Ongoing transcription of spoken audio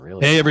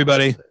really. Hey,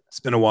 everybody.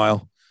 It's been a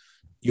while.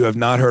 You have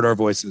not heard our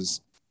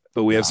voices,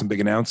 but we have some big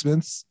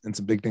announcements and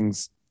some big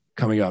things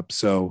coming up.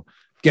 So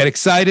get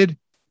excited.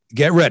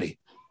 Get ready.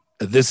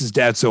 This is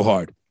Dad So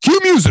Hard. Cue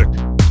music.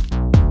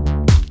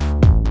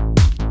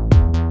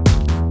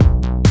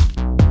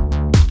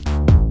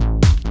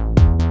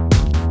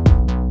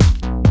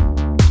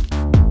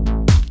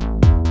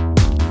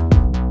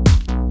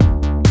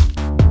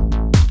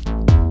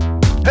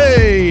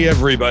 Hey,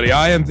 everybody.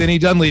 I am Vinny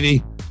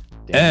Dunleavy,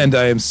 and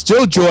I am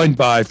still joined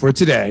by, for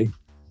today,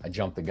 I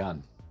jumped the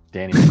gun,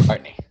 Danny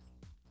McCartney.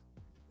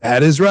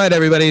 That is right,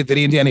 everybody.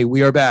 Vinny and Danny,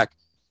 we are back.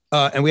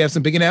 And we have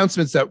some big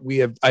announcements that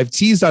I've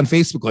teased on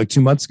Facebook like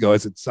 2 months ago. I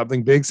said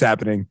something big's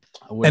happening.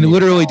 And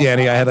literally,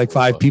 Danny, I had like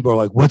 5 people are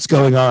like, what's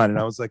going on? And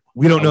I was like,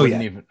 we don't know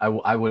yet.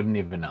 I wouldn't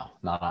even know.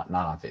 Not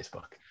on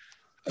Facebook.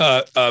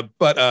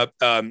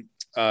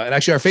 And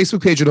actually our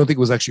Facebook page, I don't think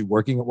was actually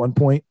working at one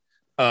point.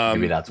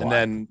 Maybe that's why.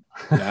 And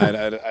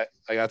then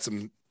I got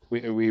some, we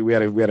had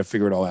to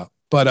figure it all out.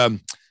 But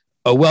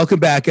welcome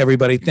back,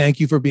 everybody. Thank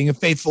you for being a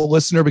faithful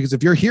listener, because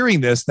if you're hearing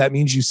this, that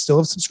means you still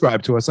have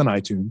subscribed to us on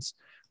iTunes.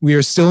 We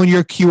are still in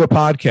your queue of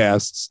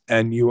podcasts,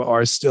 and you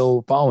are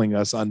still following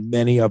us on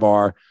many of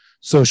our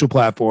social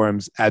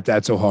platforms at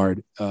Dad So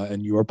Hard.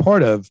 And you are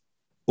part of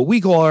what we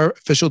call our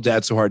official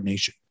Dad So Hard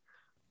Nation.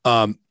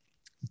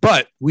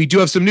 But we do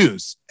have some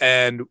news,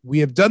 and we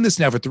have done this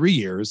now for 3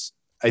 years,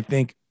 I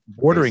think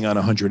bordering on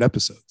 100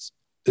 episodes.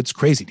 It's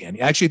crazy, Danny.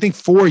 Actually, I think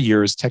 4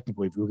 years,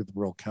 technically, if you look at the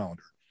real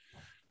calendar.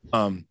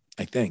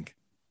 I think.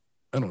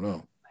 I don't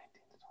know.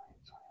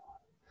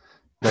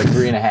 Like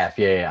 3.5.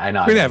 Yeah, I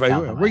know.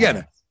 3.5. We're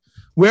getting it.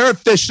 We're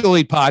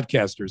officially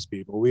podcasters,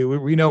 people.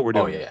 We know what we're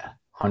doing. Oh yeah,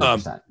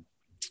 100%.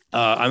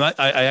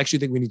 I actually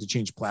think we need to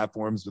change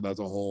platforms, but that's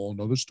a whole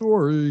nother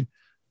story.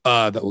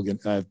 That we'll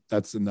get.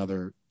 That's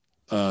another.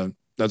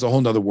 That's a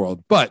whole nother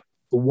world. But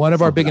one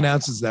of our big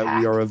announcements that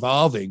we are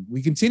evolving.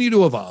 We continue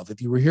to evolve.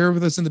 If you were here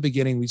with us in the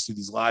beginning, we used to do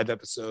these live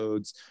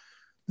episodes.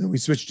 Then we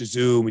switched to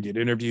Zoom. We did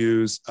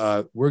interviews.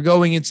 We're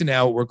going into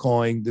now what we're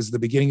calling, this is the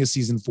beginning of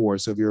season 4.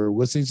 So if you're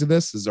listening to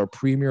this is our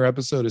premiere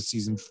episode of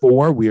season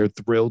 4. We are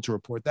thrilled to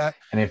report that.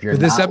 And if you're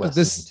not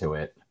listening to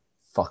it,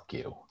 fuck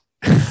you.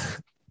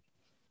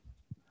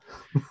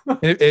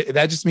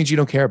 That just means you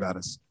don't care about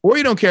us, or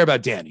you don't care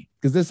about Danny,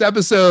 because this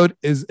episode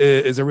is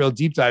a real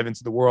deep dive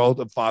into the world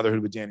of fatherhood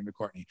with Danny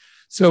McCartney.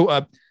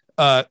 So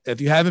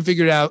if you haven't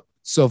figured out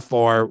so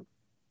far,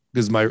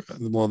 because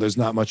there's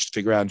not much to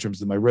figure out in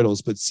terms of my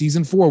riddles, but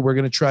season 4, we're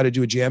going to try to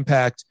do a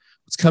jam-packed.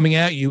 What's coming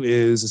at you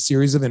is a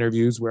series of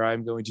interviews where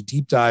I'm going to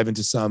deep dive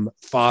into some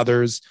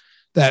fathers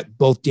that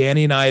both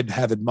Danny and I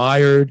have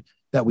admired,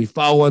 that we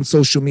follow on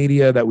social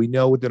media, that we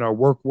know within our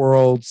work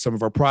world, some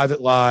of our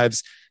private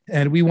lives.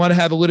 And we want to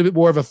have a little bit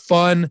more of a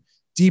fun,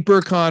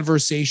 deeper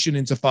conversation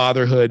into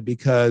fatherhood,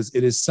 because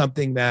it is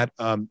something that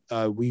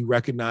we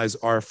recognize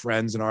our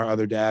friends and our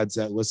other dads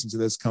that listen to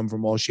this come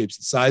from all shapes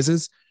and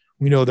sizes.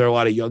 We know there are a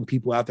lot of young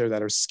people out there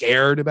that are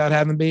scared about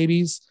having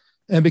babies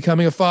and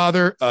becoming a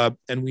father.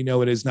 And we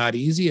know it is not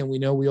easy, and we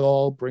know we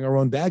all bring our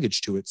own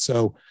baggage to it.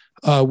 So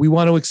we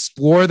want to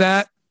explore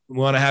that. We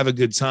want to have a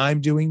good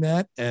time doing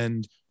that.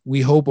 And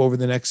we hope over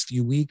the next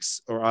few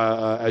weeks, or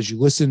as you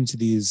listen to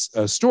these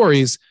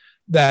stories,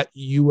 that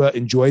you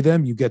enjoy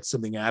them, you get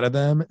something out of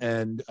them,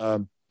 and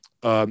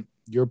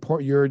you're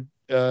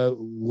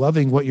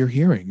loving what you're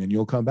hearing, and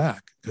you'll come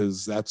back,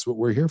 because that's what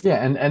we're here for.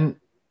 Yeah,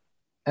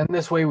 and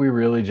this way we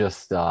really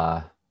just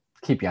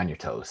keep you on your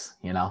toes,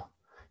 you know?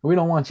 We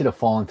don't want you to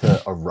fall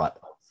into a rut.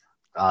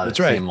 That's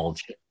right. Same old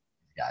shit,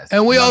 guys.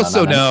 And we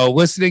also know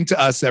listening to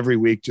us every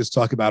week just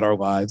talk about our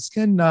lives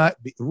cannot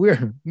be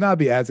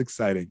as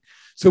exciting.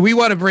 So we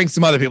want to bring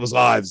some other people's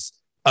lives,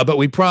 but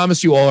we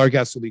promise you all our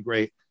guests will be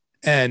great,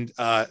 and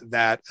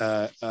that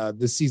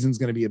this season's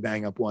going to be a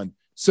bang-up one.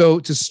 So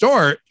to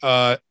start,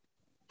 I'm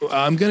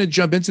going to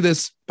jump into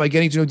this by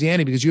getting to know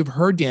Danny, because you've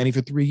heard Danny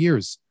for 3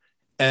 years.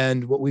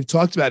 And what we've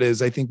talked about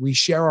is, I think we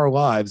share our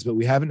lives, but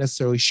we haven't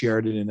necessarily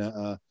shared it in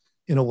a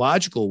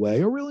logical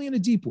way, or really in a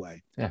deep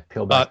way. Yeah,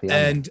 peel back the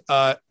onion.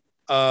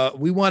 And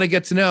we want to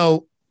get to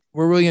know.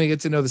 We're really going to get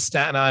to know the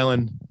Staten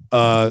Island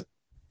Irish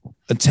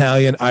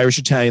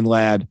Italian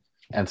lad,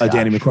 and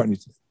Danny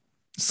McCartney.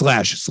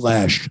 Slash.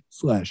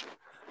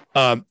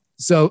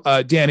 So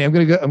Danny, I'm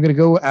gonna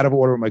go out of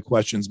order with my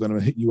questions, but I'm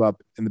gonna hit you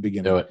up in the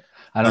beginning. Do it.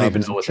 I don't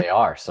even know what they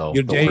are. So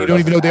you don't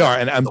even know what they are,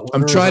 and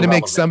I'm trying to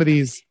make some of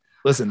these.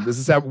 Listen, this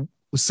is how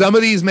some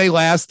of these may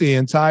last the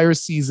entire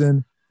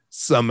season.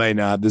 Some may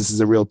not. This is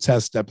a real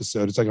test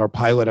episode. It's like our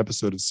pilot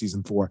episode of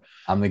season 4.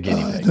 I'm the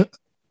guinea pig.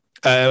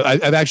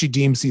 I've actually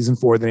deemed season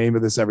 4, the name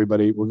of this,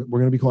 everybody. We're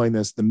going to be calling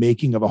this The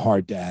Making of a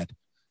Hard Dad.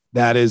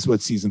 That is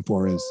what season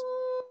 4 is.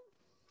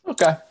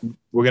 Okay.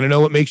 We're going to know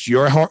what makes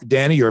your hard,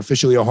 Danny. You're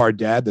officially a hard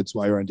dad. That's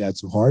why you're on Dad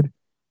So Hard.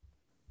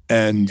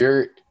 And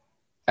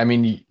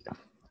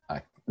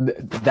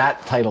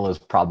that title is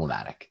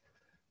problematic.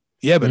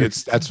 Yeah, but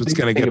that's what's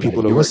going to get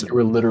people to listen. You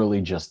were literally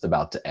just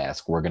about to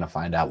ask. We're going to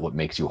find out what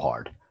makes you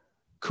hard.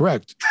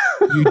 Correct.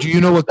 Do you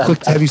know what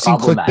have you seen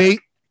clickbait?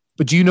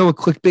 But do you know what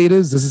clickbait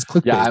is? This is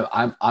clickbait. Yeah,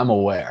 I'm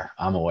aware.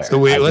 I'm aware. So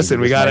wait,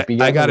 listen, we got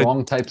to. I got the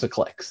wrong types of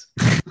clicks.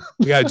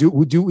 We got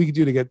to do what we can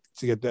do to get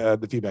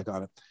the feedback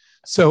on it.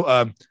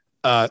 So,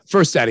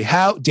 first, Danny,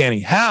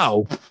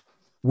 how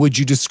would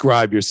you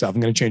describe yourself? I'm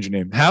going to change your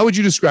name. How would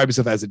you describe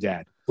yourself as a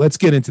dad? Let's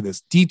get into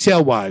this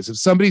detail wise. If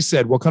somebody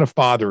said, "What kind of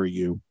father are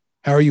you?"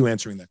 How are you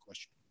answering that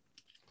question?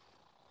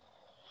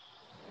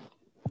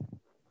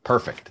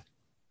 Perfect.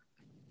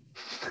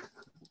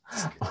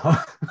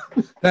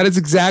 That is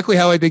exactly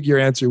how I think your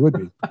answer would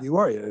be. You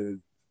are.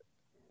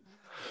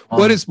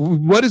 What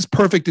is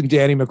perfect in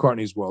Danny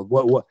McCartney's world?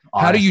 What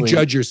how do you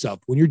judge yourself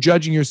when you're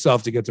judging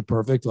yourself to get to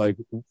perfect? Like,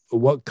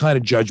 what kind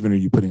of judgment are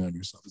you putting on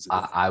yourself?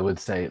 I would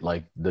say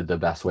like the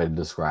best way to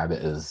describe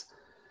it is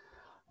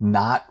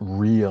not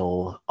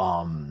real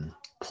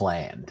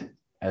planned,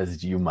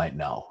 as you might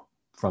know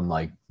from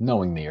like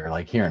knowing me or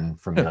like hearing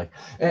from me. Like,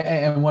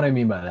 and what I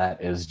mean by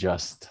that is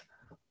just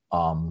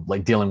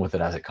like dealing with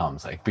it as it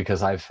comes. Like,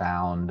 because I've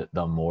found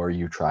the more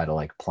you try to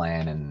like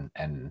plan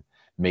and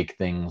make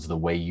things the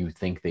way you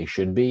think they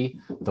should be,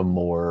 the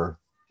more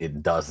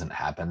it doesn't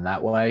happen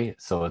that way.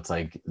 So it's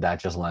like that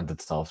just lends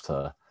itself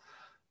to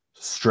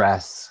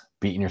stress,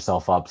 beating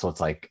yourself up. So it's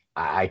like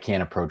I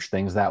can't approach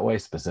things that way,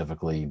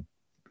 specifically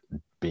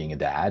being a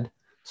dad.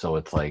 So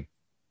it's like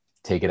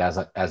take it as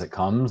it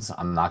comes.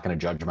 I'm not going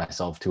to judge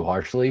myself too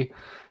harshly,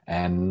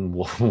 and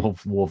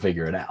we'll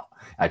figure it out.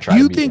 I try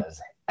to be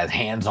as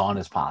hands-on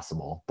as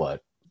possible,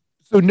 but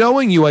so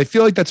knowing you, I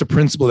feel like that's a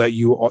principle that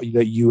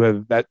you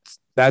have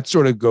that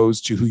sort of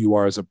goes to who you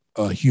are as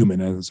a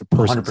human, as a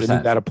person.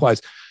 100%. That applies.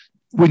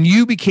 When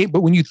you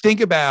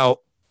think about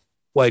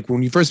like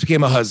when you first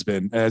became a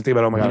husband, and I think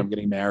about, oh my God, I'm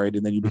getting married,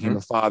 and then you became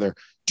a father.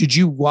 Did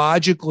you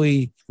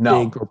logically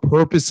think or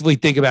purposefully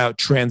think about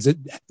transit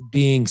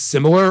being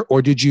similar,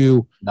 or did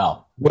you?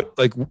 No.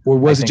 Or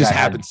was it just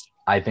happens?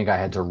 I think I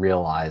had to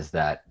realize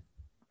that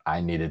I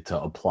needed to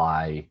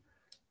apply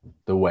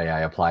the way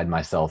I applied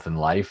myself in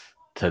life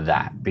to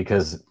that,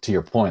 because to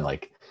your point,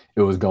 like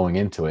it was going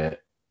into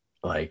it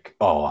like,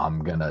 oh,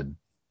 I'm gonna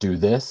do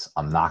this,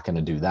 I'm not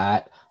gonna do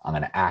that, I'm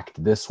gonna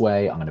act this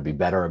way, I'm gonna be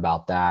better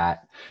about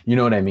that, you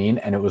know what I mean?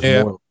 And it was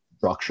more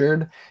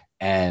structured,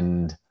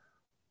 and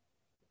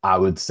I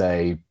would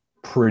say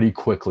pretty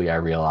quickly I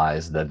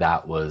realized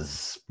that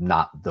was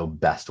not the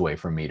best way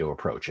for me to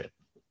approach it.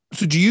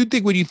 So do you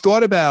think when you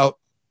thought about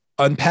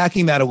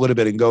unpacking that a little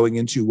bit and going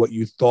into what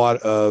you thought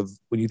of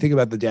when you think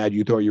about the dad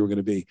you thought you were going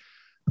to be,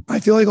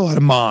 I feel like a lot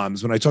of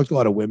moms, when I talk to a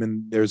lot of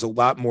women, there's a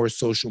lot more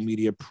social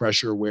media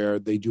pressure where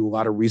they do a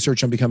lot of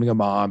research on becoming a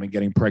mom and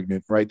getting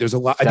pregnant, right? There's a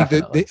lot. Definitely.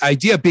 I think the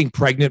idea of being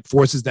pregnant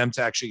forces them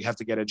to actually have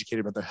to get educated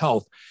about their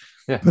health.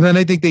 Yeah. But then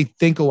I think they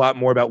think a lot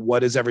more about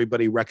what is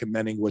everybody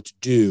recommending what to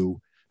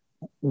do.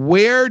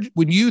 When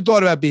you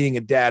thought about being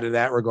a dad in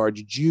that regard,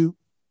 did you,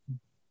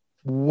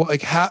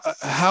 like,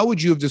 how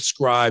would you have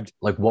described,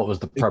 like, what was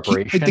the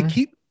preparation?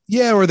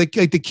 Or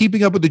the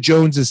keeping up with the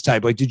Joneses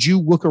type. Like, did you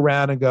look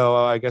around and go,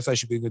 oh, I guess I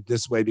should be good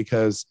this way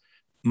because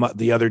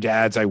the other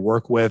dads I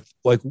work with,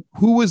 like,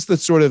 who was the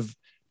sort of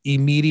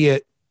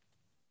immediate,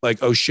 like,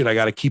 oh shit, I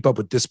got to keep up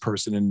with this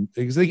person? And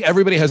because I think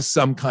everybody has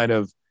some kind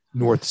of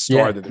North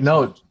Star.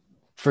 Yeah,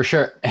 for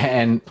sure.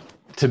 And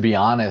to be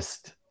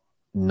honest,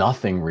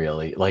 nothing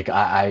really. Like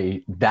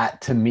that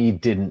to me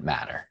didn't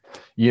matter.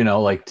 You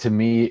know, like to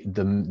me,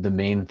 the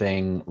main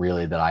thing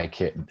really that I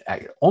cared,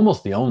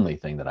 almost the only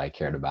thing that I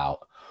cared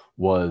about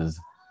was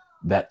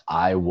that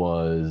I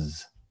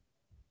was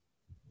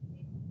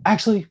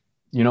actually,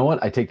 you know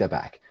what? I take that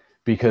back,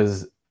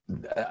 because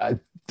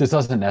this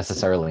doesn't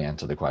necessarily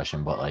answer the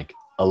question, but like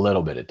a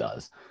little bit it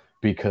does,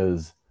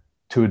 because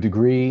to a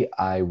degree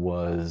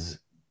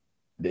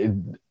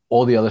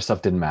all the other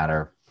stuff didn't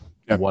matter.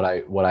 Yep.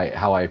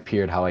 How I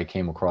appeared, how I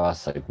came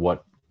across, like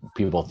what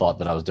people thought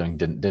that I was doing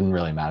didn't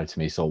really matter to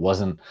me. So it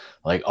wasn't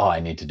like, oh, I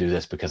need to do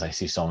this because I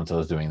see so-and-so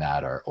is doing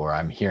that, or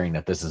I'm hearing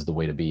that this is the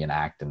way to be and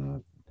act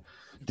and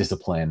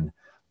discipline.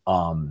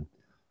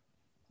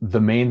 The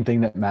main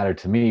thing that mattered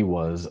to me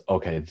was,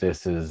 okay,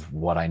 this is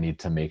what I need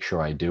to make sure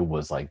I do,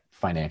 was like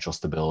financial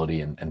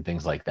stability and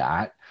things like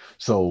that.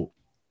 So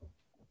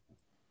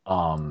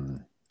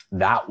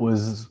that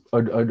was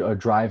a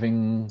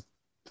driving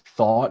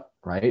thought,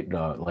 right?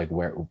 Like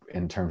where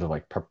in terms of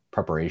like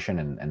preparation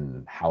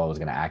and how I was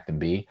going to act and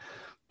be.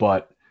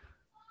 But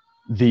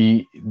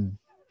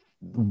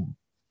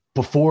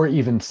before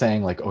even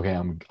saying like, okay,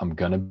 I'm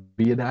going to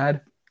be a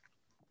dad,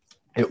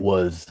 it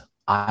was,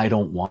 I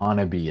don't want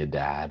to be a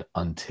dad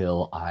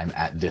until I'm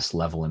at this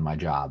level in my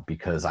job,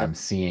 because I'm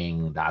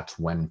seeing that's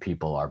when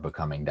people are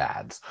becoming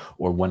dads,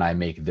 or when I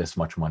make this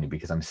much money,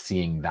 because I'm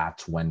seeing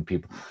that's when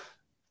people,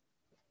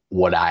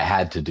 what I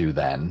had to do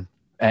then.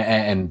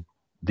 And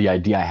the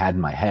idea I had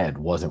in my head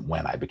wasn't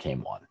when I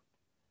became one.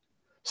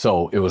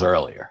 So it was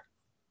earlier.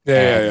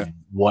 Yeah.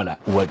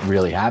 What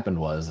really happened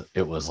was,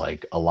 it was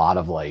like a lot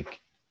of like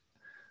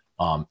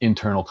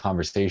internal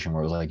conversation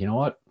where it was like, you know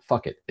what,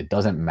 fuck it. It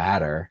doesn't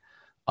matter.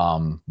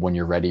 When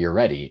you're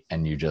ready,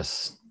 and you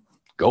just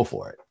go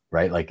for it.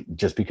 right? Like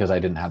just because I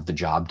didn't have the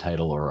job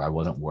title or I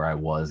wasn't where I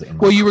was in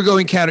my Well, you were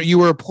going counter. You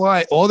were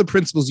applying all the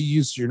principles you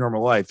used to your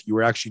normal life. You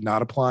were actually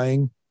not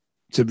applying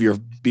to your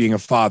being a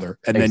father,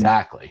 and then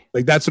exactly.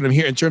 like that's what I'm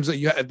hearing in terms of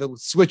you. The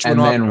switch went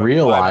And off. then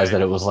realized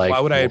that it was like,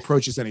 why would I well,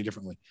 approach this any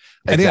differently?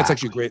 exactly. I think that's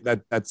actually great.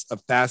 That's a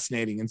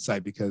fascinating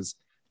insight because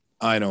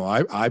I know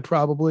I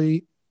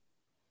probably,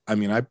 I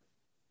mean I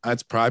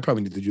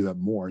probably need to do that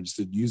more, just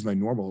to use my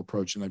normal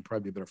approach, and I'd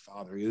probably be a better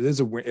father. It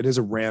is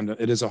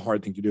a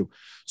hard thing to do.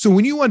 So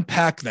when you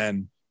unpack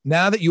then,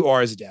 now that you are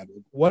as a dad,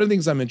 one of the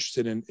things I'm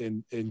interested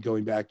in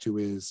going back to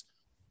is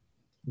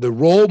the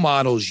role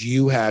models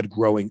you had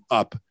growing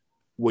up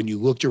when you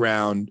looked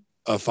around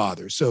a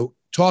father. So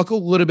talk a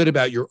little bit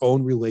about your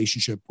own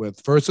relationship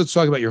with, first, let's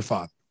talk about your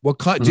father. What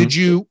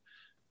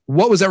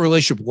was that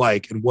relationship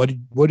like? And what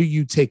have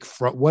you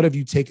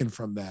taken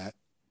from that?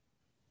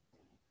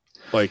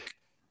 Like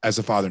as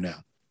a father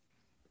now?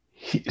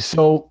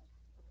 So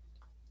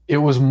it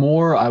was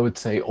more, I would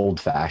say, old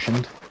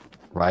fashioned,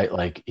 right?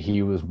 Like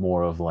he was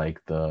more of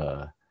like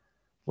the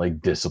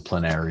like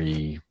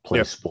disciplinary,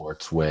 play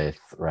sports with,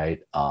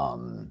 right?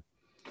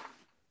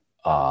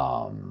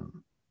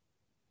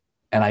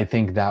 And I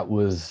think that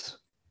was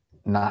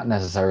not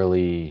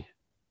necessarily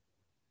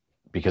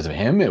because of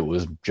him. It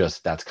was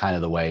just, that's kind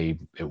of the way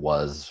it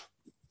was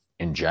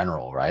in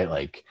general, right?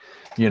 Like,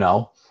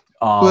 Well,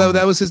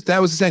 that was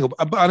his angle.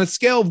 On a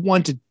scale of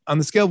 1 to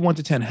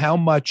 10, how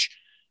much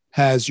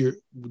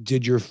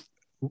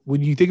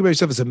when you think about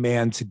yourself as a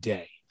man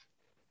today,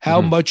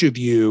 how much of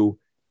you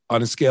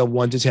on a scale of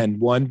 1 to 10,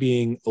 1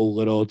 being a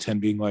little, 10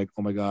 being like,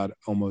 oh my God,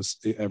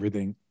 almost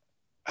everything,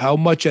 how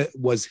much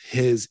was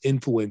his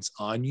influence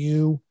on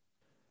you,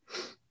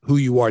 who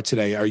you are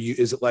today?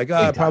 Is it like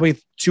probably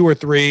 2 or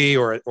 3,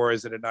 or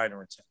is it a 9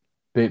 or a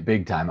 10?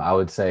 Big time. I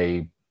would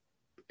say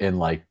in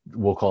like,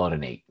 we'll call it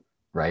an 8,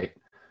 right?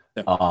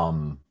 Yeah.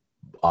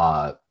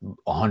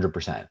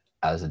 100%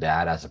 as a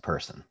dad, as a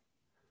person.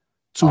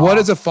 So what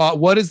is a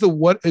father? Is there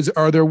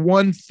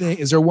one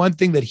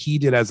thing that he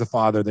did as a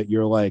father that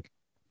you're like,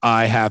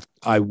 I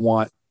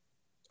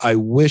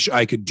wish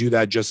I could do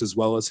that just as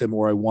well as him,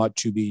 or I want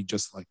to be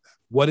just like that?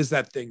 What is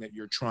that thing that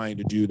you're trying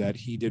to do that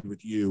he did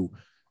with you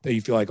that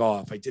you feel like, oh,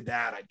 if I did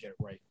that, I'd get it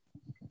right?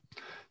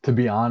 To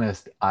be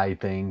honest, I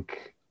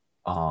think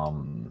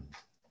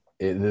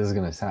this is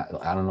going to sound,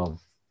 I don't know if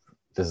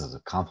this is a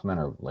compliment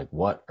or like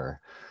what,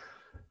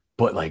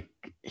 but like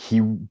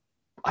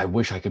I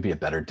wish I could be a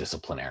better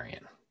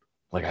disciplinarian.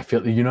 Like I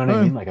feel, you know what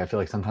I mean? Like I feel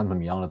like sometimes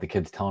I'm yelling at the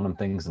kids, telling them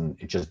things, and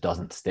it just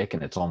doesn't stick.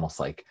 And it's almost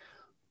like,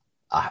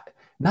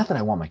 not that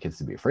I want my kids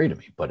to be afraid of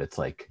me, but it's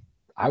like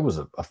I was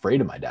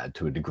afraid of my dad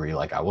to a degree.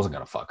 Like I wasn't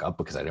going to fuck up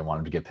because I didn't want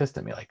him to get pissed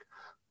at me. Like,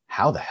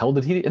 how the hell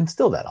did he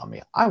instill that on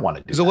me? I want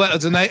to do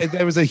that.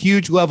 There was a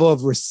huge level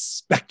of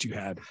respect you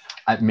had.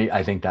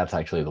 I think that's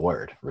actually the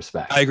word,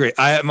 respect. I agree.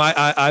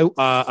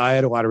 I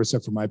had a lot of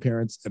respect for my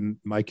parents, and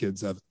my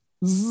kids have.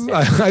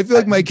 I feel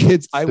like my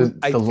kids. I feel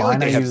like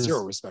they have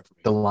zero respect for me.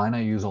 The line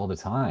I use all the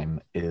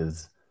time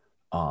is,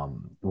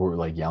 we're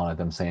like yelling at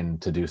them saying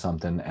to do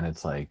something, and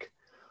it's like,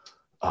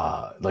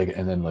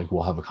 and then like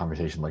we'll have a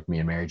conversation, like me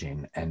and Mary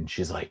Jane, and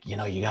she's like,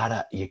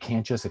 you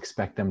can't just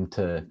expect them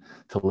to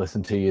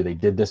listen to you. They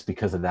did this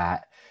because of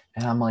that.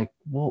 And I'm like,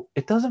 well,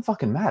 it doesn't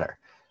fucking matter.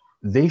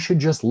 They should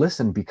just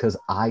listen because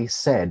I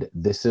said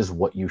this is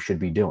what you should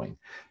be doing.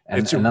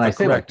 And then I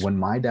say, like, when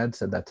my dad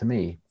said that to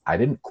me, I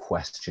didn't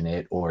question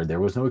it, or there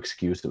was no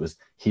excuse. It was,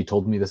 he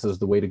told me this is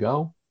the way to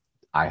go.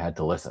 I had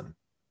to listen.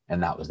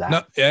 And that was that.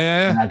 No,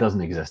 yeah. And that doesn't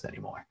exist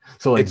anymore.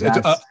 So like it's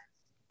a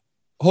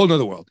whole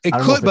nother world. It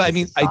could, but I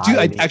mean,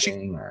 I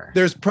actually,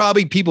 there's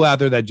probably people out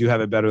there that do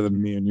have it better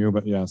than me and you,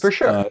 but yes. For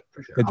sure. I'm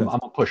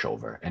a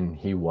pushover, and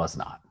he was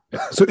not.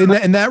 So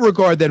in that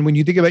regard, then, when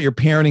you think about your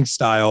parenting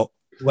style,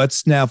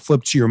 let's now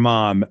flip to your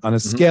mom. On a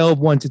scale of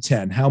 1 to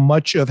 10, how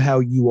much of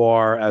how you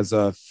are as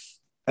number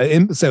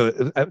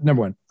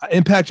one,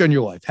 impact on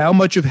your life? How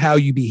much of how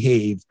you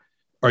behave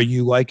are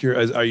you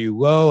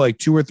low, like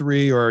 2 or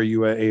 3, or are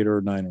you at 8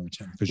 or 9 or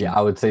 10? Yeah,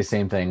 I would say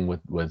same thing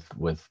with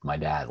my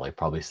dad, like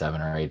probably 7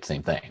 or 8,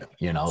 same thing.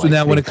 So like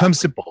now when it comes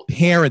to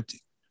parenting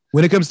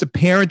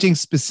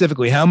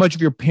specifically, how much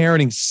of your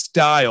parenting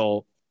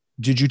style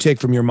did you take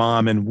from your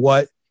mom, and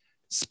what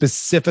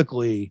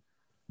specifically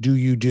do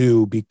you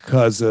do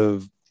because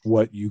of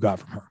what you got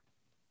from her?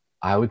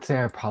 I would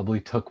say I probably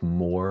took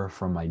more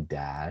from my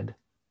dad,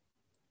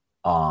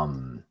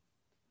 but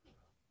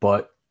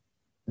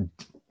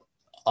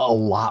a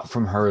lot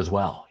from her as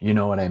well. You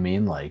know what I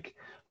mean? Like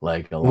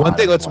one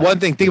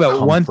thing. Think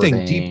about one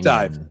thing. Deep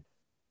dive.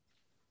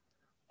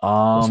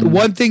 What's the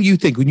one thing you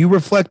think when you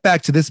reflect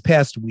back to this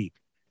past week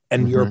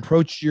and your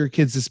approach to your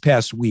kids this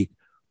past week?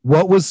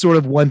 What was sort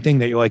of one thing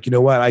that you're like, you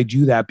know what, I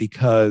do that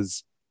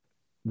because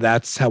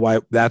that's how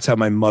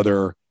my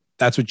mother,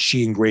 that's what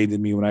she ingrained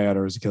in me when I had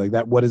her as a kid. Like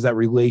that. What is that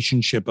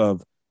relationship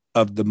of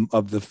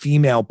the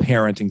female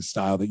parenting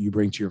style that you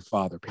bring to your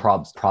father?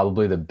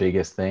 Probably the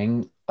biggest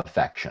thing,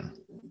 affection.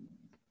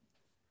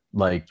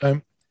 Like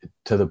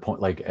to the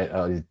point, like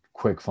a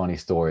quick funny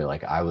story.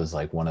 Like I was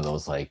like one of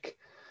those like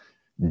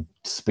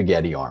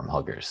spaghetti arm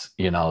huggers.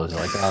 You know, it was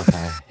like,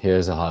 okay,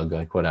 here's a hug,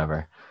 like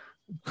whatever.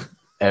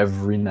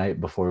 Every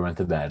night before we went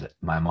to bed,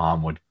 my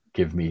mom would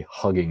give me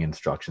hugging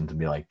instructions and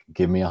be like,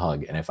 give me a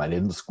hug. And if I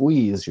didn't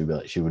squeeze, she'd be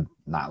like, she would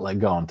not let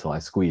go until I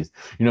squeezed.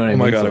 You know what I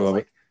mean? Oh my God, so I love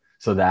it.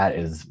 So that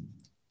is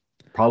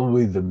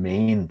probably the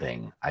main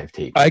thing I've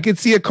taken. I could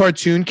see a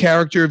cartoon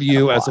character of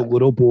you as a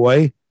little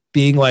boy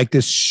being like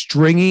this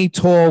stringy,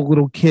 tall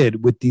little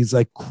kid with these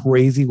like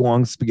crazy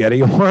long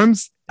spaghetti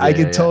arms. Yeah, I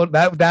could tell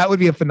that would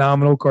be a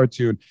phenomenal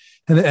cartoon.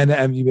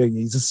 And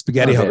he's a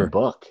spaghetti hugger.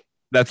 Book.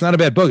 That's not a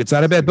bad book. It's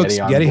not a bad book.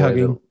 Spaghetti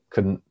hugging.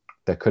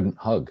 That couldn't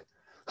hug.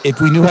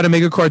 If we knew how to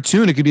make a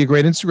cartoon, it could be a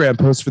great Instagram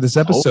post for this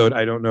episode.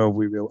 I don't know if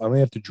we will. I only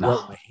have to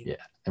draw my hand. Yeah.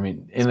 I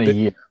mean, in a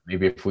year,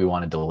 maybe if we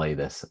want to delay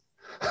this.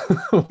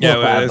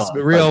 Yeah, it's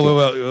real.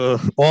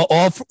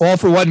 All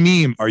for one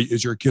meme.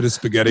 Is your kid a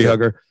spaghetti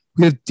hugger?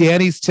 We have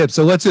Danny's tips.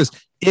 So let's just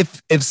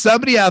if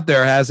somebody out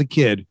there has a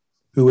kid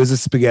who is a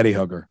spaghetti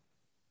hugger,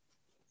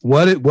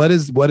 what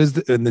is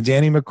in the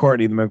Danny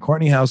McCartney, the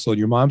McCartney household,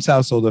 your mom's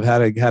household of how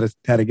to get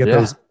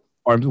those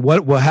arms?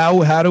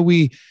 How do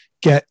we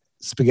get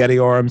spaghetti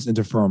arms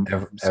into firm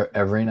arms?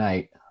 Every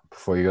night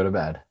before you go to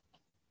bed,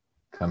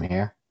 come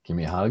here, give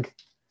me a hug.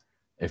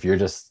 If you're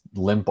just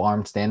limp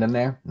arm standing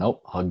there,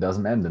 nope, hug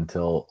doesn't end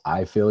until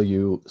I feel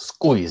you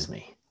squeeze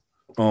me.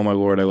 Oh my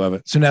Lord, I love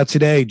it. So now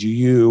today,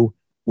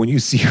 when you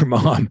see your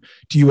mom,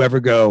 do you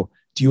ever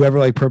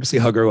like purposely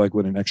hug her like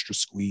with an extra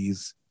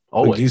squeeze?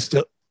 Always. Like, do you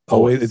still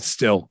always? It's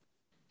still.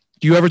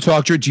 Do you ever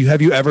talk to her?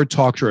 Have you ever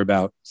talked to her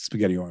about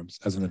spaghetti arms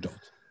as an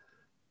adult?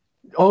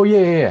 Oh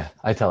yeah.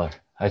 I tell her.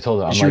 I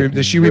told her.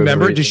 Does she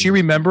remember? Does she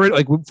remember it?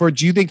 Like,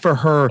 do you think for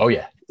her? Oh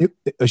yeah.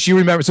 She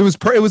remembers. So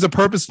it was a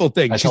purposeful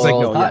thing. She's like,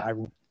 no, yeah.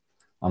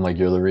 I'm like,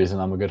 you're the reason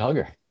I'm a good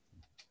hugger.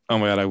 Oh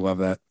my God, I love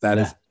that. That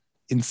is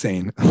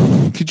insane.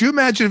 Could you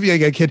imagine if you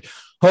had a kid?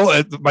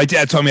 Oh, my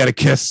dad taught me how to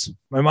kiss.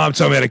 My mom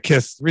taught me how to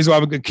kiss. The reason why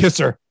I'm a good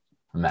kisser.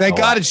 Thank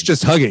God it's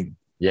just hugging.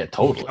 Yeah,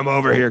 totally. Come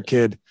over here,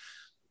 kid.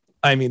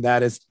 I mean,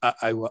 that is.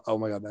 Oh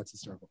my God, that's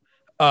hysterical.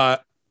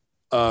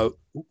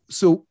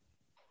 So,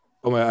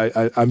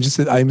 I'm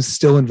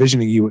still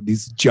envisioning you with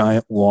these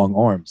giant long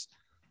arms.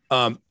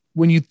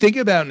 When you think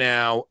about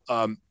now,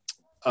 I'm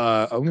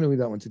going to leave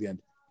that one to the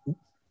end.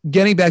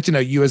 Getting back to now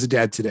you as a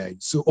dad today.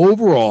 So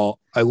overall,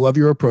 I love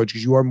your approach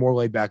because you are more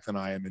laid back than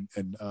I am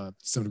and to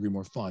some degree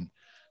more fun.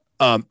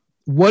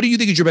 What do you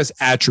think is your best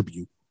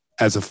attribute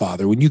as a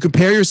father? When you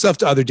compare yourself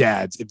to other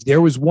dads, if there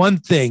was one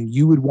thing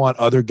you would want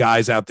other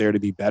guys out there to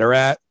be better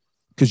at,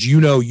 because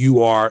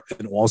you are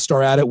an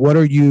all-star at it, what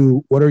are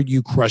you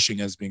crushing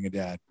as being a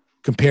dad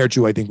compared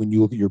to, I think, when you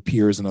look at your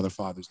peers and other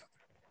fathers out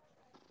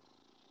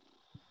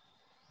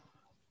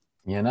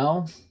there? You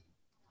know,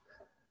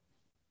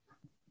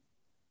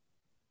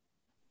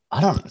 I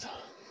don't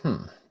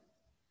know.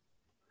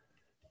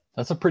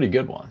 That's a pretty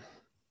good one.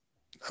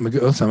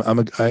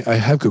 I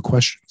have good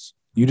questions.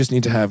 You just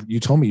need to have. You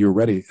told me you're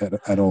ready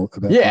at all.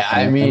 Yeah,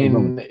 I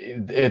mean,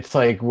 it's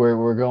like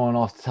we're going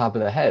off the top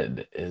of the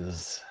head.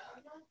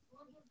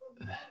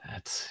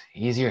 That's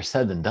easier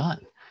said than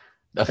done.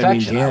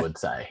 Affection, I would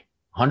say,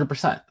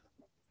 100%.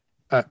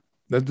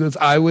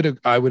 I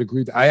would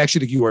agree. I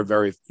actually think you are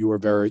very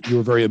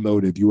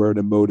emotive. You are an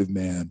emotive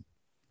man.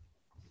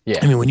 Yeah.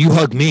 I mean, when you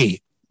hug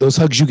me, those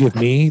hugs you give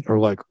me are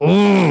like,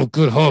 oh,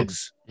 good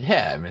hugs.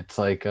 Yeah, I mean, it's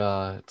like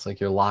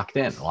you're locked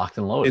and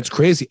loaded. It's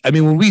crazy. I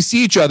mean, when we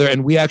see each other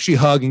and we actually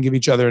hug and give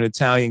each other an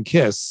Italian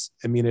kiss,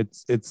 I mean,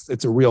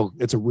 it's a real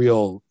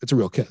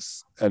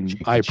kiss, and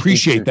I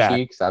appreciate that.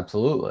 Cheeks,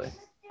 absolutely.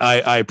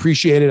 I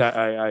appreciate it.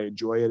 I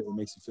enjoy it. It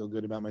makes me feel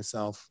good about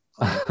myself.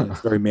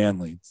 It's very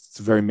manly. It's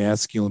a very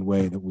masculine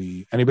way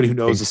that anybody who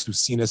knows us, who's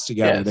seen us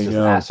together, they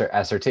know.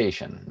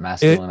 Assertion,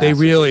 masculine.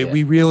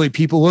 We really,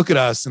 people look at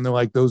us and they're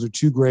like, those are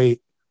two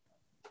great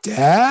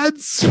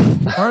dads.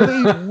 Are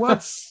they?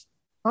 What's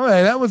all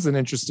right? That was an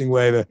interesting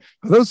way are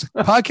those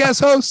podcast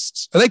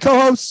hosts? Are they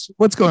co-hosts?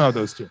 What's going on with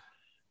those two?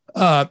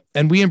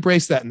 And we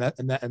embrace that,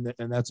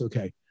 and that's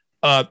okay.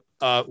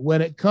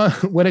 When it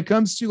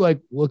comes to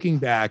like looking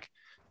back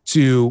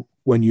to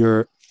when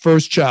your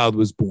first child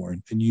was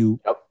born, and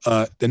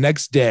the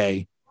next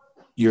day,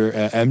 your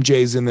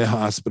MJ's in the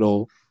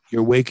hospital.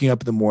 You're waking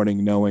up in the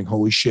morning knowing,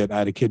 holy shit, I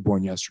had a kid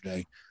born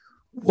yesterday.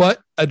 What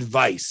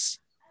advice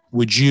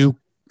would you,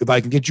 if I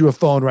can get you a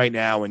phone right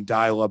now and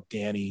dial up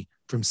Danny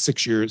from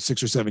 6 or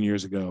 7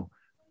 years ago,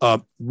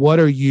 what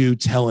are you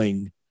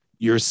telling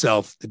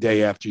yourself the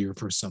day after your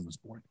first son was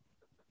born?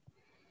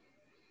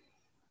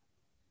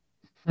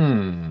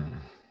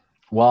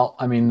 Well,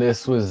 I mean,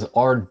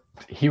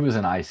 he was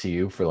in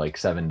ICU for like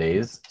 7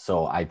 days.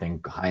 So I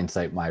think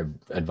hindsight, my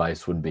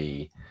advice would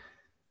be,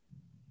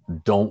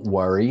 don't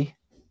worry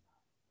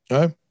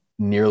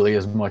nearly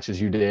as much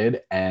as you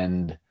did,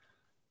 and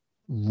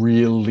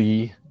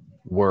really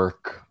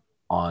work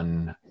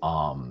on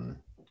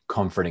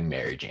comforting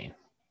Mary Jane.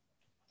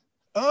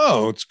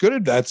 Oh, it's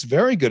good. That's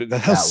very good.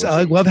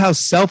 I love how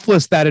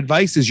selfless that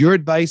advice is. Your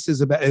advice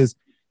is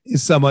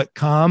somewhat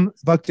calm,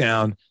 buck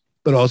down,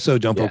 but also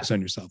don't focus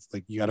on yourself.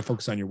 Like, you got to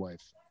focus on your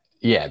wife.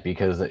 Yeah,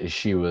 because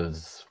she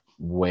was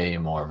way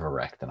more of a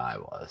wreck than I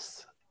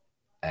was,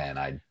 and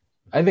I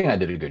think I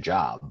did a good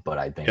job, but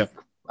I think Yeah.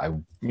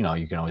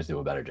 you can always do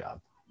a better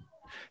job.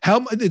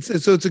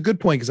 It's a good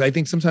point, because I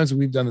think sometimes when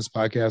we've done this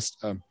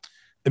podcast,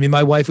 I mean,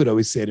 my wife would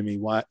always say to me,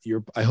 "What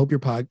I hope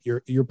your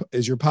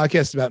is your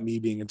podcast about me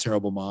being a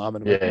terrible mom?"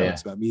 And I'm like, "No,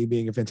 it's about me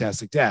being a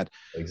fantastic dad."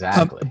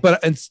 Exactly.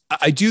 But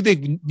I do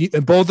think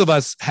both of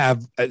us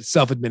have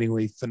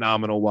self-admittingly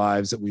phenomenal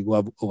wives that we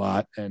love a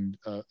lot and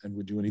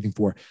would do anything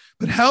for.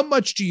 But how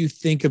much do you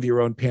think of your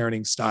own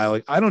parenting style?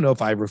 Like, I don't know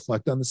if I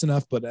reflect on this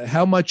enough, but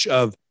how much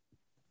of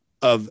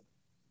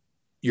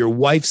your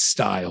wife's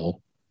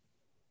style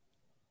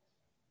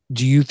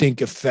do you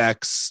think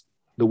affects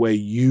the way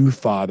you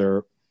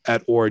father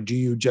at, or do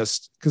you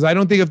just, because I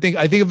think of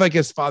like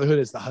as fatherhood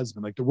as the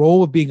husband, like the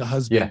role of being a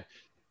husband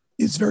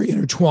is very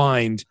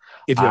intertwined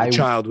if you have a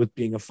child with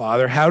being a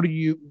father. How do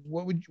you,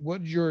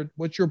 what's your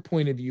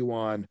point of view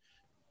on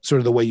sort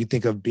of the way you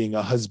think of being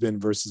a husband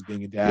versus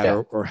being a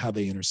dad, or how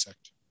they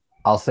intersect?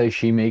 I'll say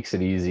she makes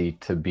it easy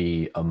to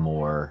be a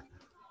more,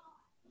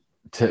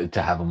 to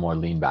have a more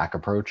lean back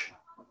approach.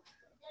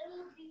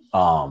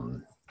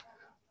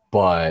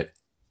 But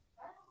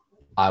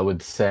I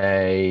would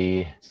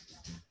say,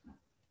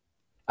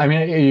 I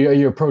mean,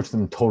 you approach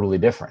them totally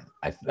different.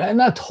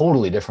 Not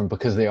totally different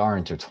because they are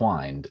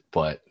intertwined,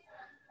 but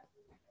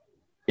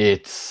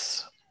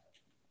it's,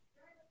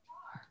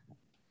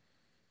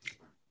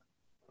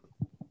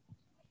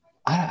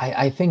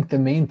 I think the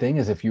main thing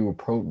is if you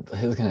approach,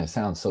 it's going to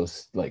sound so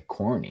like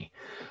corny,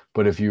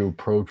 but if you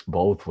approach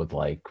both with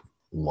like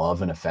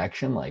love and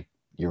affection, like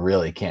you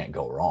really can't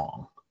go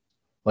wrong.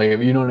 Like,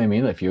 if you know what I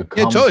mean? If you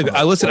come totally. from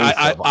a listen, place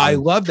I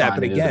love that, but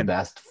trying to do the again,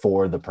 best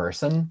for the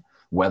person,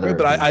 whether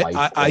but it be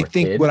wife I or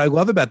think kid. what I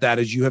love about that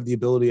is you have the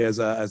ability as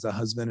a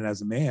husband and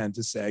as a man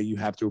to say you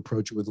have to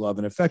approach it with love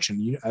and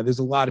affection. There's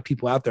a lot of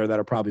people out there that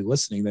are probably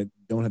listening that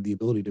don't have the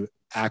ability to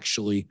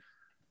actually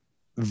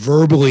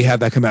verbally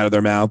have that come out of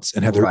their mouths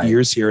and have their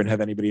ears here and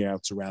have anybody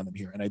else around them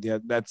here. And I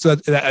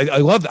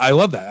love that. I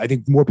love that. I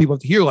think more people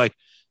have to hear, like,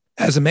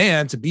 as a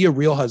man, to be a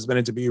real husband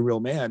and to be a real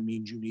man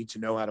means you need to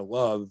know how to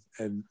love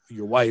and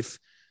your wife,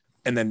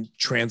 and then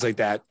translate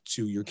that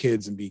to your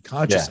kids and be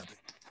conscious of it.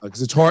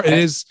 Because it's hard.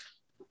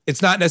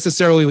 It's not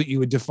necessarily what you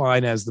would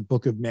define as the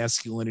book of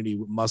masculinity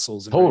with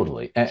muscles.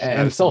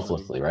 And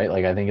selflessly, right?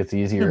 Like, I think it's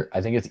easier.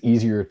 I think it's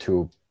easier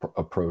to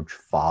approach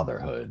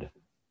fatherhood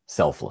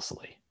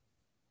selflessly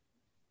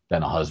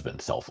than a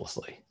husband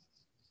selflessly.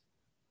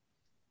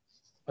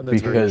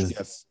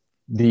 Because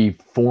the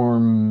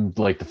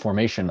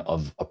formation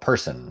of a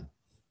person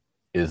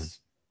is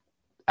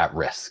at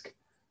risk.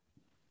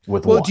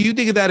 Do you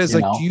think of that as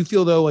do you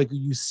feel though, like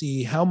you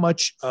see how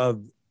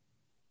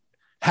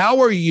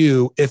are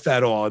you, if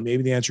at all, and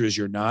maybe the answer is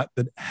you're not,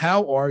 but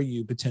how are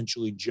you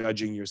potentially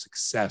judging your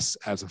success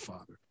as a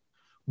father?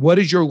 What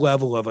is your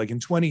level of, like,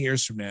 in 20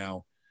 years from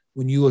now,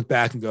 when you look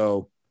back and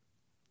go,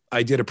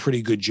 I did a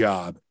pretty good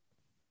job?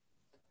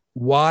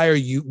 What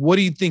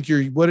do you think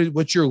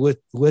what's your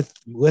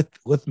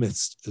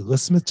litmus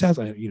test?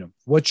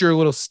 What's your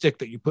little stick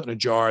that you put in a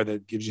jar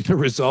that gives you the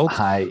results?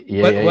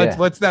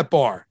 What's that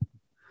bar?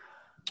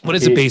 What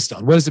is it based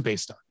on? What is it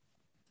based on?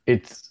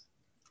 It's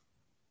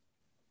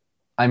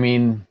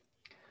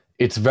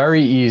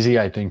very easy,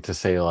 I think, to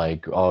say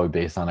like, oh,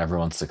 based on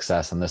everyone's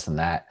success and this and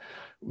that.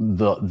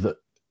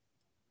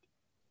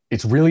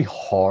 It's really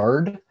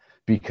hard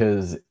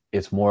because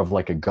it's more of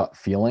like a gut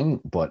feeling,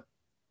 but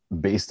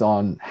based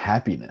on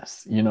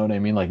happiness, you know what I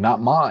mean? Like, not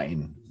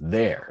mine,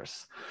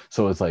 theirs.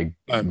 So it's like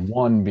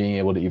one, being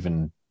able to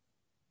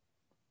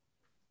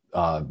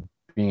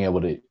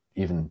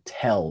even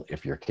tell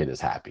if your kid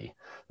is happy.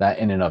 That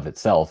in and of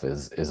itself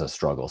is a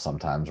struggle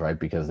sometimes, right?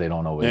 Because they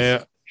don't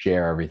always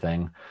share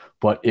everything.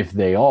 But if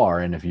they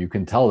are, and if you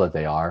can tell that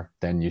they are,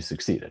 then you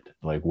succeeded.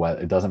 Like,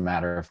 it doesn't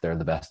matter if they're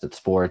the best at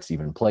sports,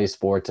 even play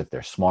sports, if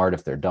they're smart,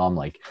 if they're dumb,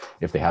 like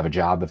if they have a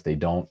job, if they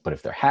don't, but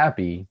if they're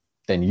happy,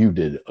 then you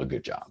did a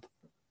good job.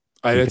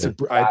 I think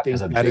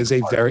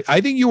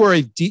you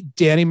are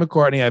Danny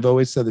McCartney. I've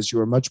always said this. You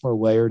are a much more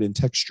layered and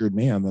textured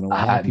man than a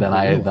lot of people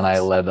realize. Than I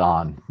led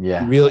on.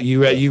 Yeah, you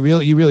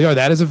really are.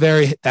 That is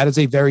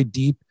a very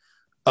deep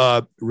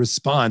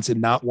response,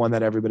 and not one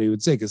that everybody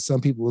would say. Because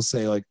some people will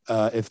say, like,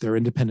 if they're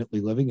independently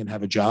living and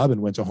have a job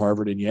and went to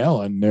Harvard and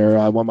Yale, and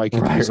I want my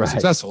kids to be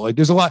successful. Like,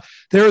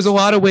 there is a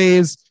lot of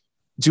ways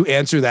to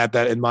answer that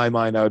in my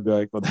mind I would be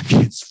like, well, that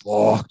kid's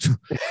fucked.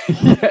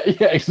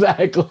 yeah,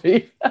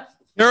 exactly.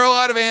 There are a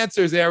lot of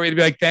answers there. We'd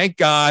be like, thank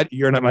God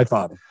you're not my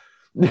father,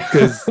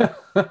 because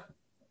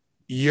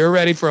you're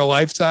ready for a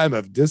lifetime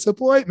of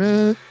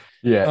disappointment.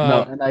 Yeah,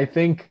 no, and I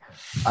think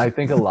a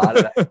lot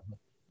of that,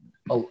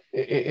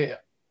 it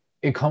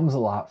comes a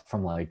lot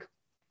from like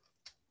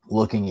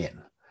looking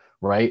in,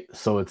 right?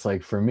 So it's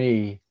like, for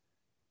me,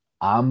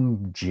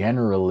 I'm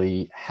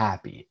generally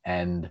happy,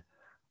 and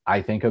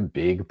I think a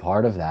big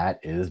part of that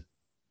is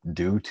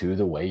due to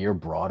the way you're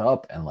brought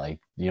up, and like,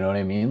 you know what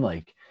I mean?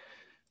 Like,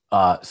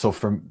 so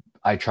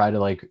I try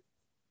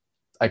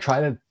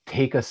to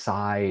take a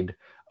side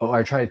or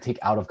I try to take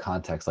out of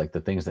context like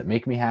the things that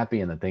make me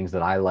happy and the things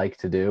that I like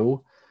to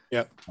do.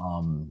 Yep.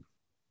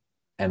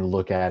 And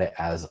look at it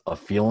as a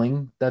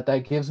feeling that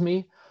gives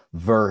me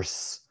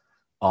versus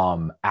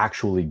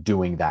actually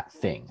doing that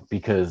thing,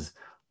 because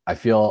I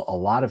feel a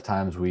lot of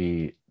times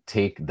we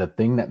take the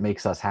thing that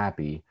makes us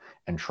happy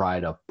and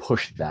try to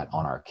push that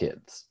on our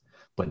kids,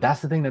 but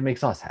that's the thing that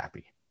makes us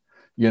happy,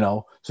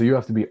 so you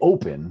have to be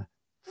open,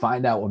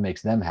 find out what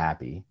makes them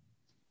happy,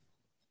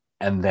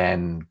 and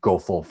then go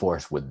full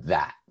force with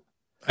that.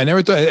 I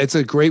never thought, it's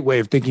a great way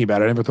of thinking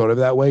about it. I never thought of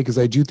it that way, because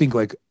I do think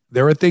like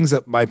there are things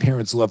that my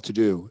parents love to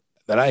do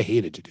that I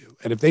hated to do.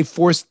 And if they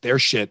forced their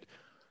shit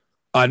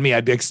on me,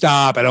 I'd be like,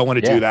 stop, I don't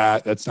want to do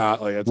that. That's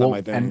not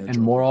my thing. And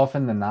more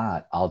often than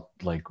not, I'll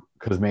like,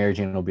 because Mary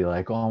Jane will be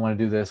like, oh, I want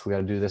to do this. We got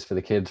to do this for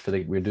the kids,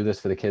 we do this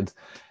for the kids.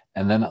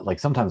 And then like,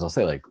 sometimes I'll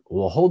say like,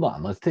 well, hold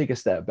on, let's take a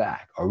step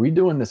back. Are we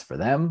doing this for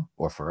them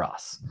or for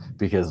us?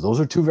 Because those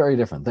are two very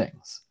different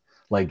things.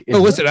 Like,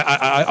 listen,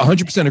 I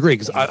 100% agree,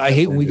 because I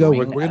hate when we go,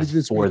 we're going to do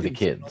this for the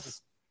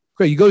kids.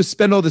 Great, you go to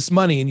spend all this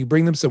money and you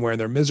bring them somewhere and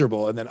they're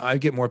miserable, and then I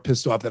get more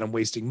pissed off that I'm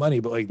wasting money.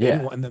 But like,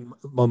 and then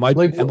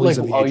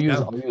I'll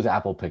use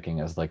apple picking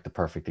as like the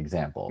perfect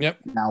example. Yep.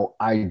 Now,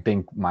 I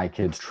think my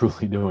kids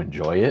truly do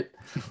enjoy it,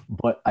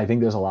 but I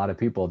think there's a lot of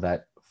people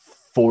that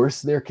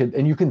force their kids,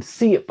 and you can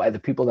see it by the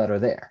people that are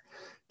there.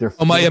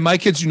 My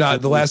kids do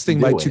not. The last thing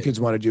my two kids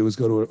want to do is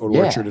go to an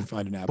orchard and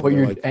find an apple.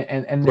 But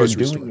they're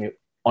doing it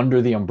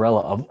under the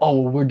umbrella of, oh,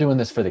 we're doing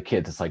this for the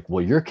kids. It's like,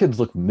 well, your kids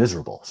look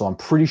miserable, so I'm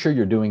pretty sure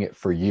you're doing it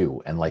for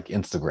you and like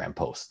Instagram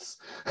posts.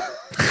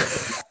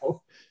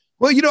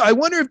 Well, I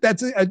wonder if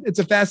it's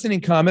a fascinating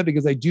comment,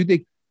 because I do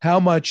think how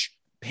much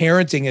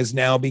parenting has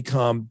now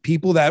become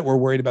people that were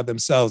worried about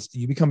themselves.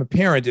 You become a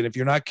parent, and if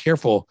you're not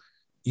careful,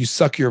 you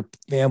suck your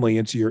family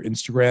into your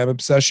Instagram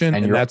obsession,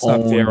 and that's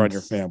not fair on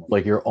your family.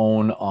 Like your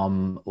own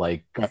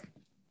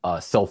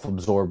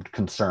self-absorbed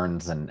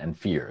concerns and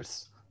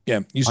fears.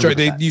 Yeah, you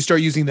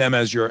start using them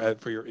as your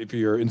for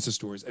your Insta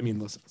stories. I mean,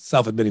 listen,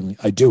 self-admittingly,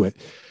 I do it,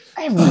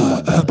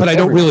 but I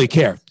don't really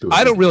care.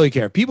 I don't really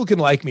care. People can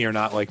like me or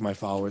not like my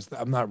followers.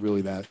 I'm not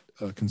really that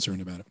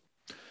concerned about it.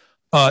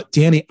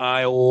 Danny,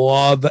 I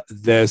love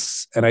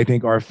this, and I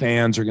think our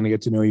fans are going to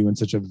get to know you in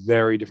such a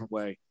very different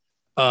way.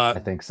 I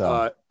think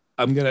so.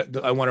 I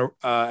want to,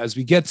 as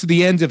we get to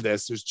the end of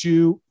this, there's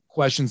two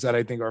questions that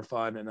I think are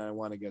fun, and I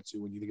want to get to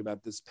when you think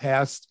about the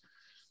past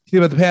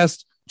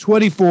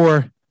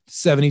 24.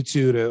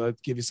 72 to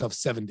give yourself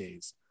 7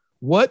 days.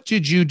 What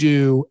did you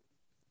do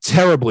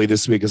terribly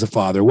this week as a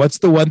father? What's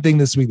the one thing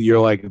this week that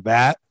you're like,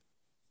 that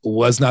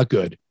was not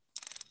good?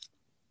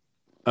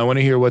 I want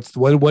to hear what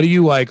do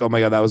you like? Oh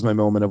my God, that was my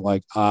moment of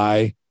like,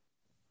 I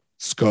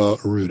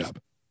screwed up.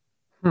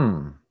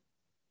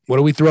 What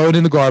are we throwing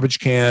in the garbage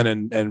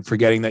can and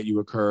forgetting that you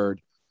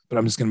occurred? But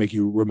I'm just going to make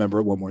you remember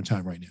it one more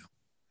time right now.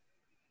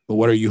 But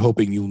what are you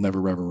hoping you'll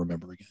never ever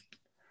remember again?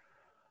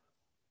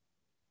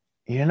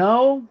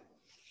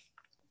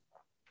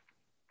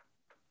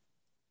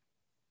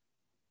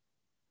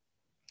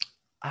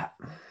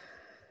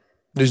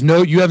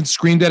 You haven't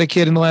screamed at a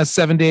kid in the last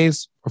 7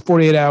 days or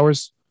 48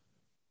 hours?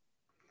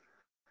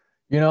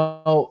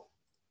 Yeah.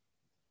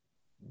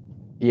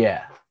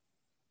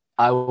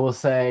 I will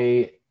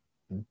say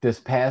this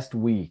past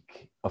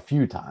week, a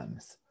few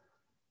times,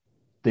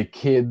 the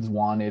kids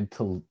wanted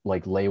to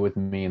like lay with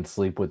me and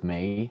sleep with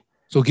me.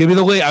 So give me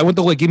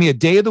give me a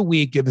day of the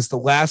week. Give us the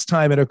last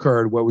time it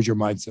occurred. What was your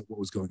mindset? What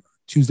was going on?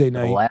 Tuesday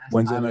night? The last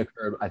Wednesday time it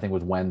occurred, I think,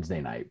 was Wednesday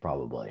night,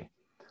 probably.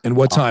 And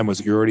what time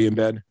was it? You already in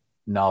bed?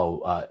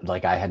 No,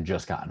 like I had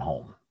just gotten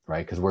home,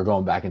 right? Because we're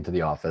going back into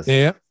the office.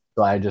 Yeah.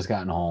 So I had just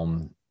gotten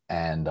home,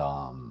 and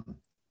I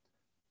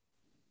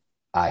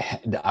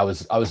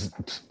was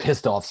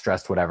pissed off,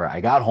 stressed, whatever.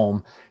 I got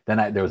home.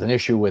 Then there was an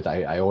issue with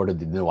I ordered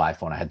the new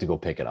iPhone. I had to go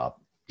pick it up.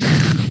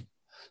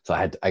 So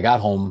I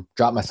got home,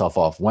 dropped myself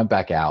off, went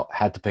back out,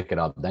 had to pick it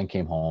up, then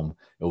came home.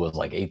 It was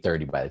like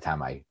 8:30 by the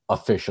time I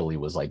officially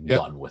was like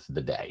done with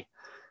the day.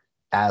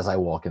 As I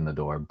walk in the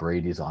door,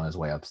 Brady's on his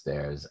way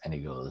upstairs, and he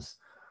goes,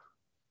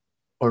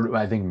 or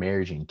I think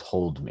Mary Jane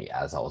told me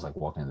as I was like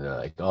walking in there,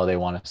 like, oh, they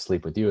want to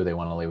sleep with you. They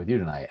want to lay with you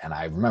tonight. And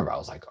I remember I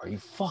was like, are you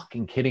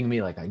fucking kidding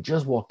me? Like I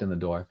just walked in the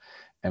door,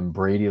 and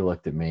Brady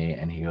looked at me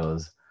and he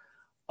goes,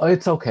 oh,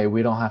 it's okay.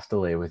 We don't have to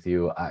lay with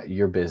you.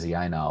 You're busy.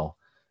 I know.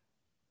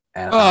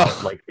 And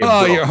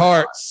your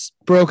heart's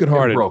broken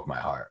hearted. It broke my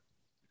heart.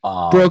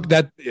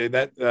 That's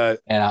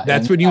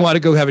when you want to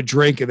go have a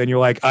drink, and then you're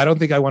like, I don't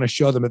think I want to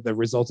show them that the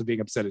result of being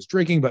upset is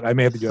drinking, but I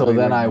may have to do it. So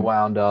then I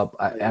wound up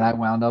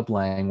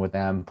laying with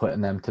them, putting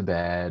them to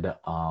bed.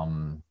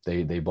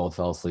 They both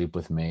fell asleep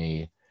with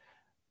me,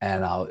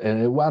 and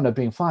it wound up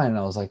being fine. And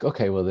I was like,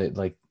 okay, well,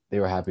 they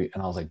were happy,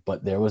 and I was like,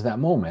 but there was that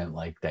moment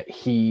like that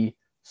he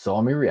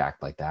saw me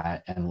react like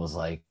that and was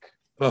like,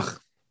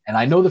 ugh. And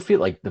I know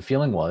the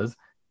feeling was,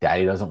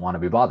 Daddy doesn't want to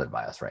be bothered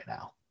by us right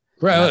now.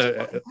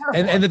 Right.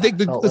 And the thing,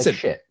 listen,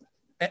 like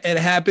it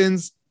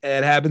happens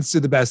to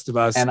the best of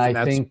us. And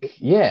I think,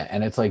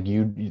 and it's like,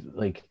 you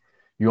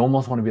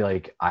almost want to be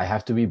like, I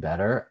have to be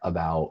better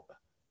about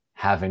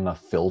having a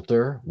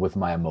filter with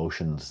my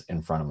emotions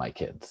in front of my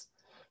kids,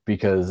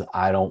 because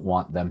I don't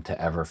want them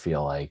to ever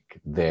feel like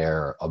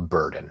they're a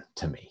burden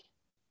to me.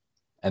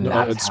 And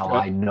that's how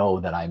I know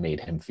that I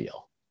made him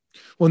feel.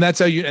 Well, and that's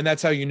how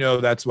you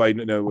know, that's why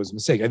you know it was a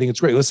mistake. I think it's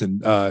great.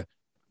 Listen,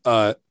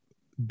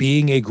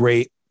 being a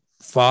great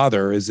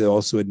father is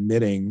also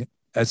admitting,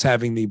 as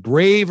having the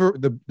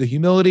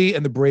humility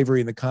and the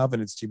bravery and the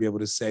confidence to be able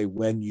to say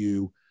when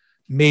you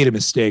made a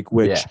mistake,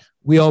 which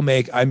we all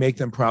make. I make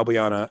them probably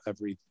on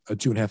every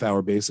 2.5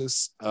 hour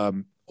basis,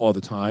 all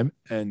the time.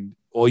 And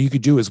all you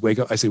could do is wake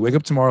up. I say, wake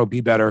up tomorrow,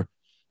 be better,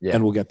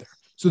 and we'll get there.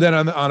 So then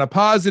on a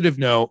positive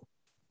note,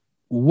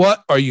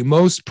 what are you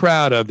most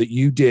proud of that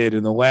you did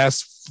in the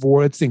last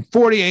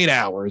 48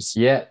 hours?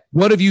 Yeah.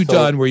 What have you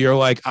done where you're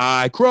like,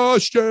 I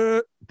crushed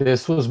it?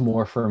 This was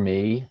more for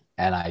me.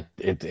 And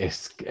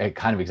it's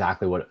kind of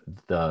exactly what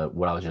I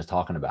was just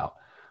talking about.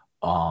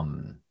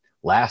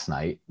 Last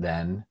night,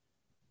 then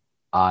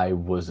I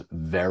was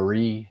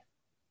very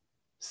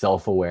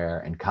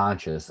self-aware and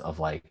conscious of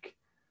like,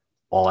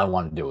 all I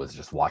wanted to do was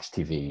just watch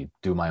TV,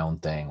 do my own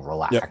thing,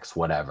 relax,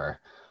 whatever,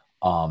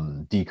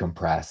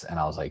 decompress. And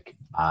I was like,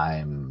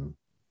 I'm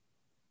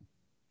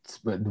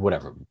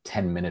whatever,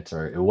 10 minutes,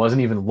 or it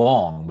wasn't even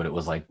long, but it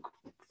was like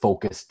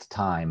focused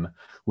time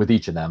with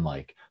each of them,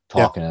 like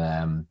talking to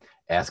them,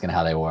 asking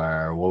how they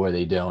were, what were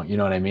they doing, you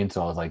know what I mean?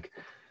 So I was like,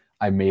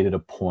 I made it a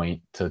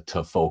point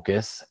to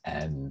focus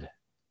and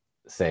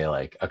say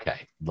like,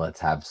 okay, let's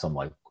have some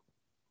like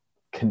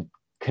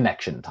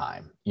connection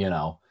time, you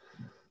know?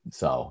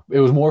 So it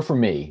was more for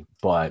me,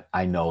 but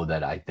I know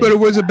that but it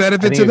was a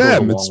benefit to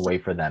them. It's a long way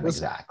for them.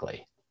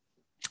 Exactly.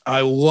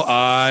 I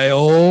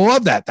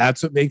love that.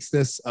 That's what makes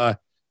this,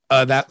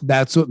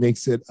 that's what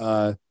makes it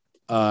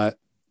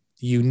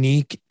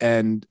unique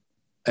and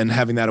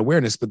having that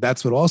awareness. But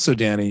that's what also,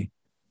 Danny,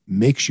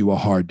 makes you a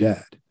hard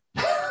dad.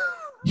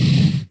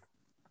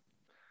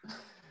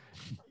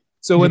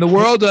 So in the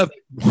world of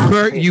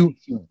where you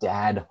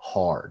dad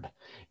hard,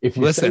 if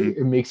you say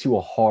it makes you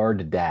a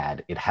hard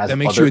dad, it has that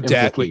makes you a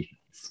dad.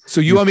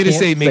 So you want me to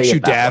say it makes you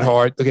dad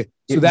hard? Okay.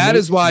 So that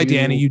is why,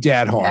 Danny, you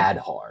dad hard. Dad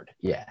hard.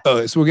 Yeah.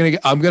 Oh, so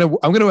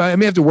I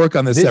may have to work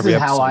on this every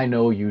episode. This is how I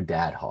know you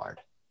dad hard.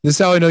 This is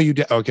how I know you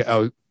dad. Okay.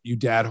 Oh, you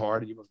dad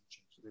hard.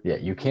 Yeah.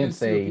 You can't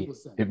say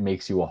it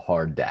makes you a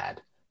hard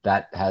dad.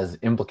 That has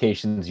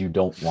implications you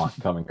don't want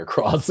coming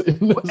across in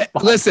this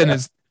podcast. Listen,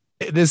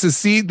 this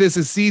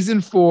is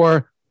season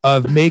 4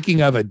 of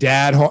Making of a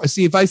Dad Hard.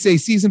 See, if I say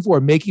season 4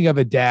 Making of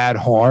a Dad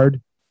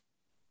Hard,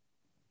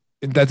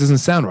 that doesn't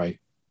sound right.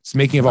 It's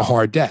Making of a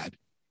Hard Dad.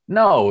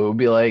 No, it would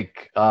be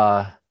like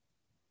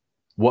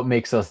what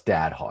makes us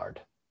dad hard.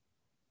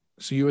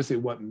 So you would say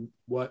what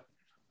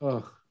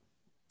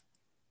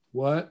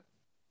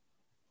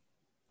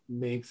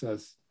makes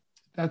us.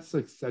 That's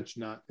like it's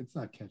not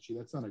catchy.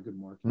 That's not a good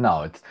mark.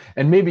 No,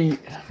 and maybe is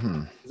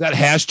that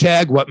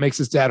hashtag what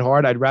makes us dad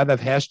hard? I'd rather have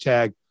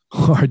hashtag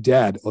hard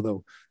dad,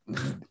 although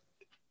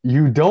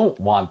you don't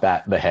want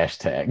the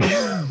hashtag.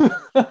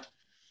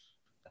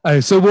 All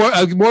right, so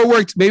more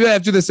work. Maybe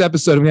after this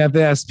episode, I'm gonna have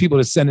to ask people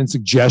to send in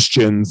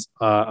suggestions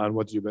on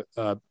what to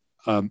do.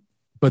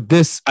 But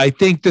this, I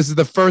think this is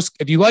the first.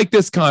 If you like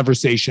this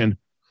conversation,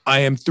 I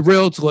am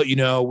thrilled to let you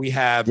know we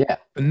have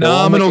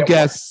phenomenal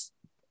guests.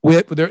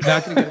 They're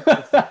not going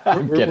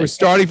to get. We're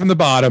starting from the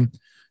bottom.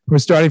 We're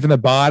starting from the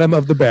bottom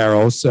of the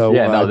barrel. So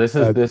this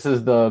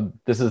is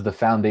the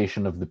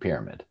foundation of the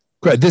pyramid.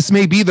 Great. This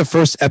may be the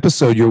first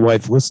episode your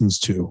wife listens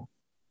to.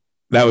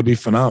 That would be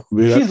phenomenal.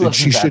 She's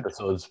listened to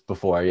episodes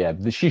before. Yeah,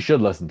 she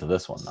should listen to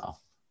this one though.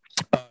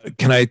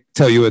 Can I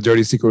tell you a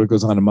dirty secret that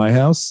goes on in my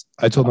house?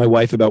 I told my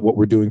wife about what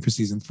we're doing for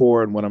season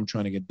 4 and what I'm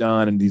trying to get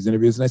done in these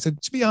interviews, and I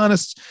said, to be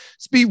honest,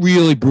 let's be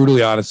really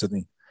brutally honest with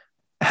me.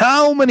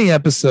 How many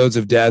episodes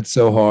of Dad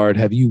So Hard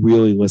have you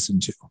really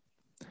listened to?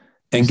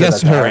 And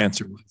guess her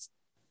answer was?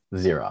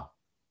 0.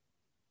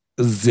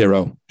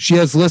 She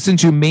has listened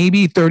to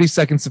maybe 30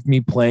 seconds of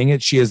me playing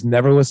it. She has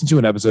never listened to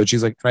an episode.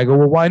 She's like, and I go,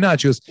 well, why not?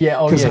 She goes, she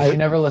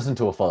never listened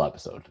to a full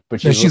episode. But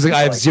she's like,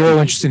 I have zero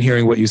interest in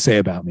hearing what you say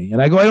about me.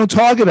 And I go, I don't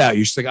talk about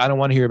you. She's like, I don't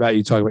want to hear about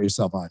you talk about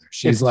yourself either.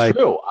 She's like,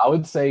 true. I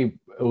would say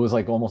it was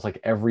like almost like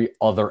every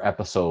other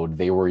episode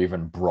they were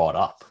even brought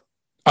up.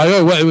 I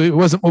know it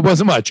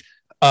wasn't much.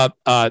 But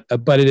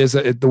it is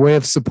the way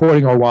of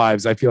supporting our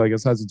wives. I feel like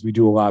as husbands, we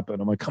do a lot, but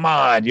I'm like, come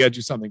on, you got to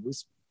do something.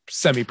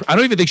 I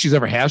don't even think she's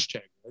ever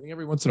hashtagged. I think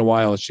every once in a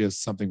while she has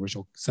something where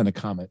she'll send a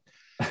comment.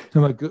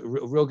 I'm like,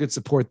 real good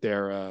support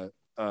there,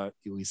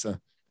 Elisa.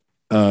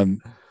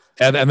 And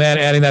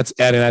adding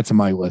that to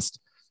my list.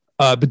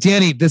 But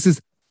Danny, this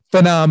is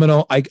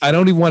phenomenal. I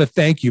don't even want to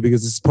thank you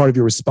because this is part of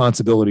your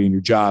responsibility in your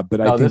job.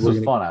 But I think this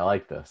was fun. I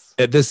like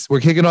this. We're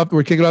kicking off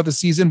the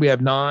season. We have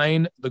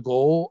 9. The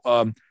goal. We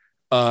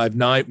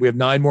have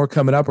 9 more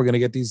coming up. We're going to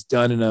get these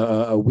done in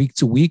a week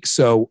to week.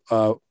 So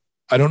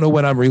I don't know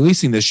when I'm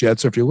releasing this yet.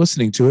 So if you're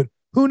listening to it,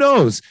 who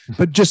knows?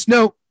 But just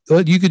know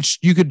you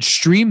could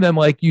stream them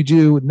like you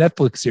do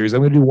Netflix series. I'm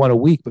going to do 1 a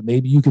week, but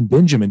maybe you can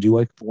binge them and do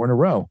like 4 in a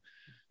row.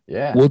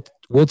 Yeah,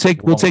 we'll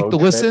take the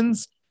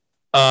listens.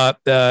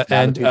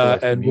 And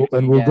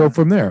we'll go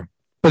from there.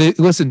 But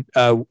listen,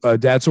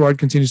 Dad So Hard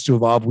continues to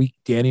evolve.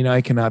 Danny and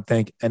I cannot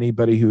thank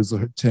anybody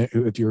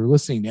if you're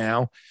listening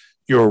now,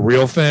 you're a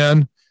real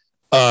fan,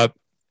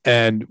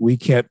 and we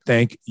can't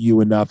thank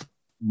you enough.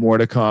 More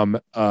to come.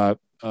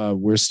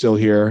 We're still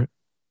here,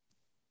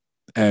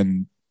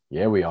 and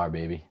yeah, we are,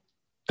 baby.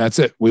 That's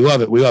it. We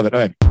love it. All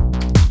right,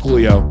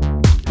 Julio.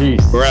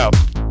 Peace. We're out.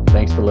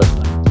 Thanks for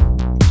listening.